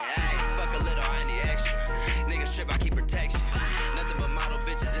a little, I need extra. Niggas trip, I keep protection. Nothing but model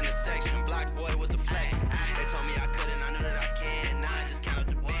bitches in the section. Black boy with the flex. They told me I couldn't, I knew that I can. Now I just count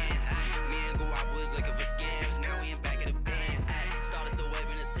the bands. Me and Guap was looking for scams. Now we in back of the bands. Started the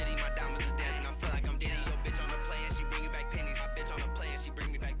wave in the city, my diamonds is dancing. I feel like I'm dating your bitch on the play and she bring me back pennies. My bitch on the play and she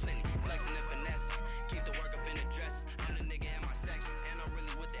bring me back plenty. Flexing and finesse. Keep the work up in the dress. I'm the nigga in my section. And I'm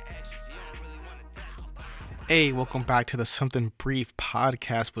really with the extras. You don't really want to test. Hey, welcome back to the Something Brief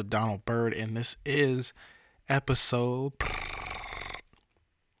podcast with Donald Byrd, and this is episode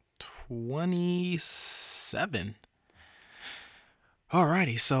 27.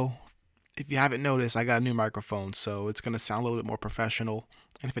 Alrighty, so if you haven't noticed, I got a new microphone, so it's going to sound a little bit more professional.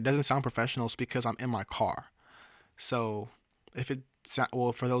 And if it doesn't sound professional, it's because I'm in my car. So if it,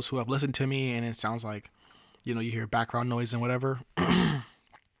 well, for those who have listened to me and it sounds like, you hear background noise and whatever,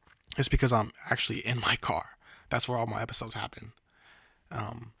 it's because I'm actually in my car. That's where all my episodes happen.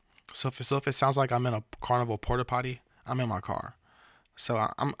 So if it sounds like I'm in a carnival porta potty, I'm in my car. So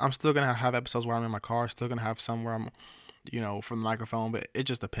I'm still gonna have episodes where I'm in my car. Still gonna have some where I'm, from the microphone. But it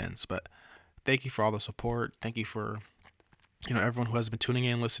just depends. But thank you for all the support. Thank you for, everyone who has been tuning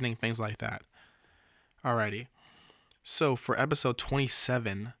in, listening, things like that. Alrighty. So for episode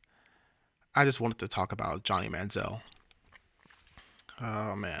 27, I just wanted to talk about Johnny Manziel.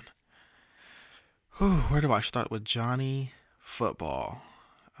 Oh man. Where do I start with Johnny football?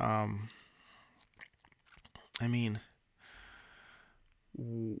 I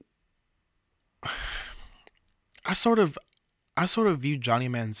sort of view Johnny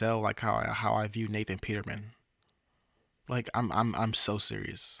Manziel like how I view Nathan Peterman. Like I'm so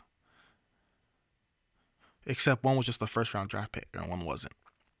serious. Except one was just a first round draft pick and one wasn't.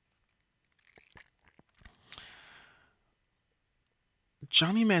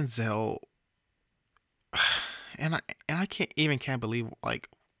 Johnny Manziel, and I can't believe like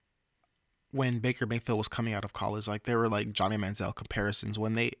when Baker Mayfield was coming out of college, like there were like Johnny Manziel comparisons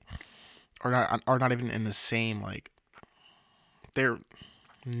when they are not even in the same, like they're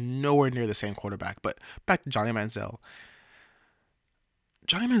nowhere near the same quarterback. But back to Johnny Manziel.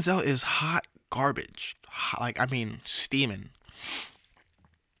 Johnny Manziel is hot garbage. Steaming.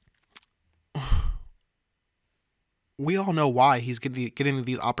 We all know why he's getting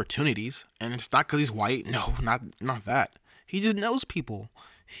these opportunities, and it's not because he's white. No, not that. He just knows people.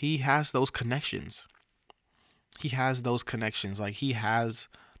 He has those connections. Like he has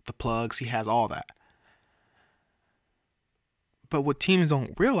the plugs. He has all that. But what teams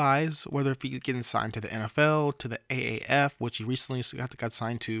don't realize, whether if he's getting signed to the NFL, to the AAF, which he recently got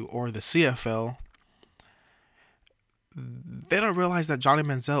signed to, or the CFL, they don't realize that Johnny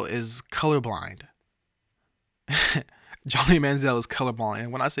Manziel is colorblind. Johnny Manziel is colorblind.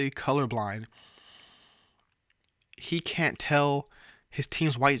 And when I say colorblind, he can't tell his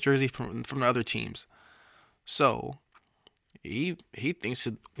team's white jersey from the other teams. So he thinks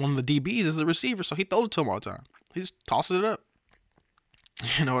that one of the DBs is the receiver, so he throws it to him all the time. He just tosses it up.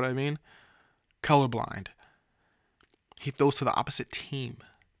 You know what I mean? Colorblind. He throws to the opposite team.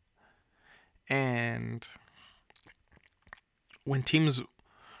 And when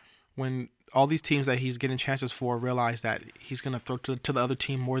all these teams that he's getting chances for realize that he's going to throw to the other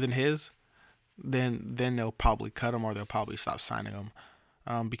team more than his, then they'll probably cut him or they'll probably stop signing him.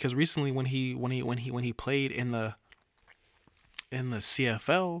 Because recently when he played in the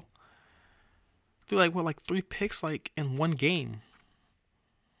CFL, threw like 3 picks like in one game.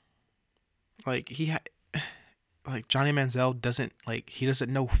 Like Johnny Manziel doesn't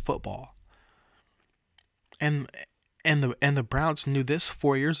know football. And the Browns knew this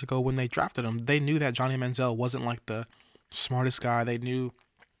 4 years ago when they drafted him. They knew that Johnny Manziel wasn't like the smartest guy. They knew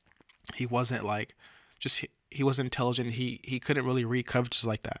he wasn't like he wasn't intelligent. He couldn't really read coverages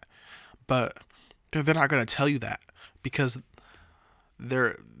like that. But they're not going to tell you that because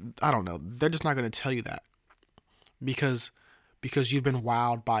they're just not going to tell you that because you've been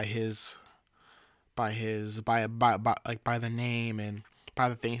wowed by the name and by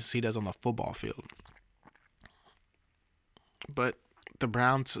the things he does on the football field. But the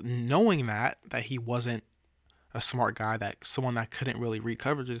Browns, knowing that he wasn't a smart guy, that someone that couldn't really read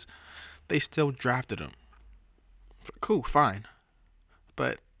coverages, they still drafted him. Cool, fine.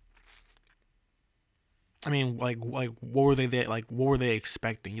 But what were they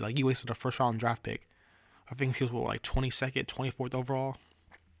expecting? You wasted a first round draft pick. I think he was 22nd, 24th overall.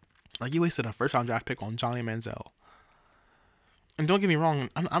 You wasted a first round draft pick on Johnny Manziel. And don't get me wrong,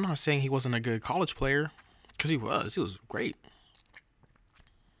 I'm not saying he wasn't a good college player, because he was great.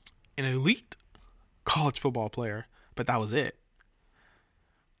 An elite college football player, but that was it.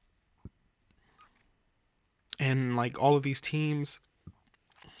 And all of these teams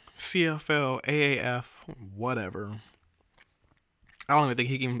CFL, AAF, whatever. I don't even think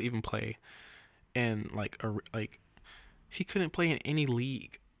he can even play in he couldn't play in any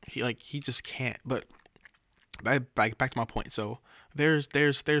league. He just can't. But back to my point. So there's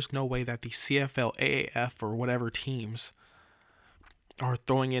no way that the CFL, AAF, or whatever teams are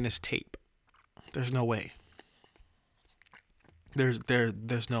throwing in his tape. There's no way.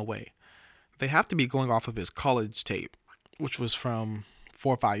 There's no way. They have to be going off of his college tape, which was from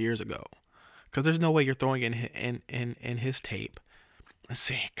 4 or 5 years ago. Because there's no way you're throwing in his tape and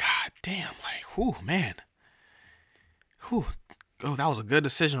saying, God damn, whew, man. Whew. Oh, that was a good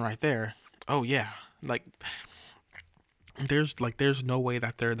decision right there. Oh yeah. There's no way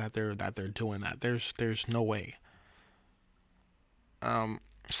that they're doing that. There's no way.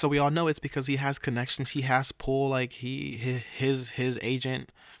 So we all know it's because he has connections. He has pull. His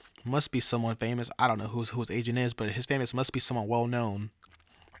agent must be someone famous. I don't know who his agent is, but his famous must be someone well known.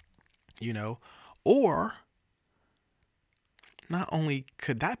 Or not only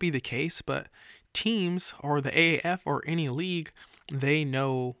could that be the case, but teams or the AAF or any league, they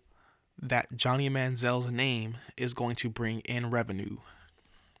know that Johnny Manziel's name is going to bring in revenue.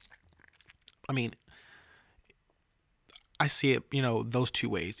 I mean, I see it, those two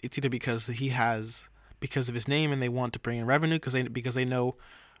ways. It's either because of his name and they want to bring in revenue because they know,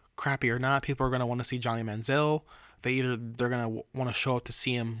 crappy or not, people are going to want to see Johnny Manziel. They're going to want to show up to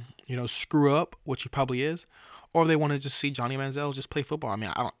see him, screw up, which he probably is, or they want to just see Johnny Manziel just play football. I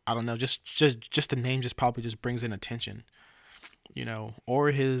mean, I don't know. Just the name just probably just brings in attention,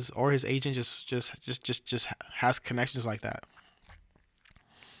 or his agent just has connections like that.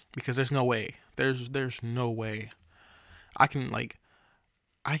 Because there's no way. There's no way I can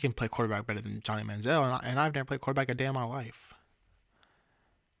play quarterback better than Johnny Manziel, and I've never played quarterback a day in my life.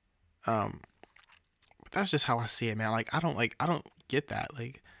 But that's just how I see it, man. I don't get that.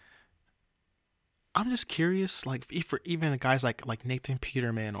 I'm just curious, for even the guys like Nathan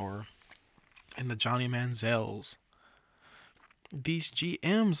Peterman and the Johnny Manziels, these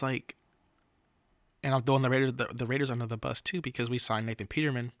GMs, and I'm throwing the Raiders under the bus too, because we signed Nathan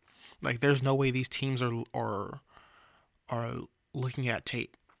Peterman. There's no way these teams are looking at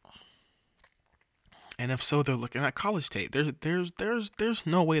tape. And if so, they're looking at college tape. There's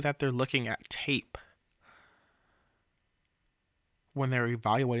no way that they're looking at tape when they're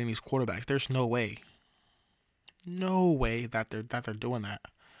evaluating these quarterbacks. There's no way. No way that they're doing that.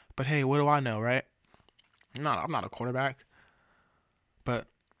 But hey, what do I know, right? I'm not a quarterback. But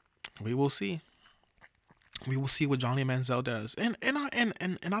we will see. We will see what Johnny Manziel does. And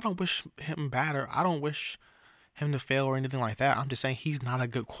I don't wish him bad, or I don't wish him to fail or anything like that. I'm just saying he's not a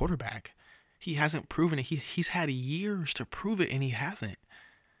good quarterback. He hasn't proven it. He's had years to prove it, and he hasn't.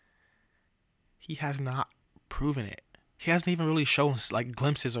 He has not proven it. He hasn't even really shown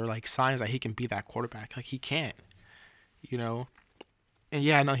glimpses or signs that he can be that quarterback. He can't, And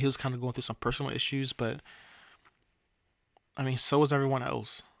yeah, I know he was kind of going through some personal issues, but I mean, so is everyone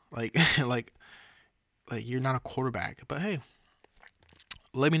else. You're not a quarterback. But hey,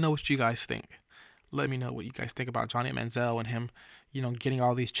 let me know what you guys think. Let me know what you guys think about Johnny Manziel and him, getting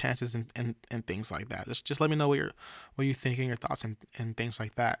all these chances and things like that. Just let me know what you're thinking, your thoughts and things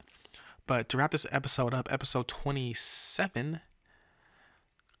like that. But to wrap this episode up, episode 27,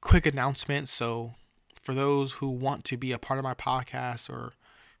 quick announcement. So for those who want to be a part of my podcast or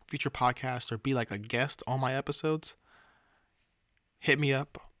future podcast or be a guest on my episodes, hit me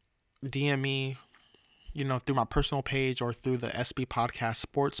up, DM me, through my personal page or through the SB Podcast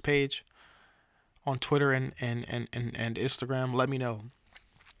Sports page on Twitter and Instagram. Let me know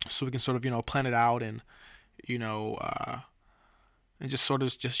so we can sort of, plan it out and, and just sort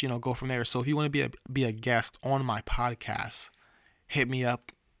of go from there. So if you want to be a guest on my podcast, hit me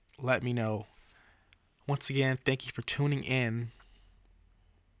up, let me know. Once again, thank you for tuning in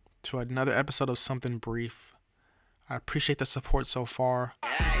to another episode of Something Brief. I appreciate the support so far.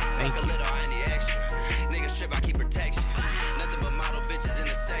 Thank you. Niggas trip, I keep protection. Nothing but model bitches in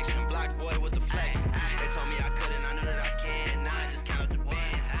the section. Black boy with the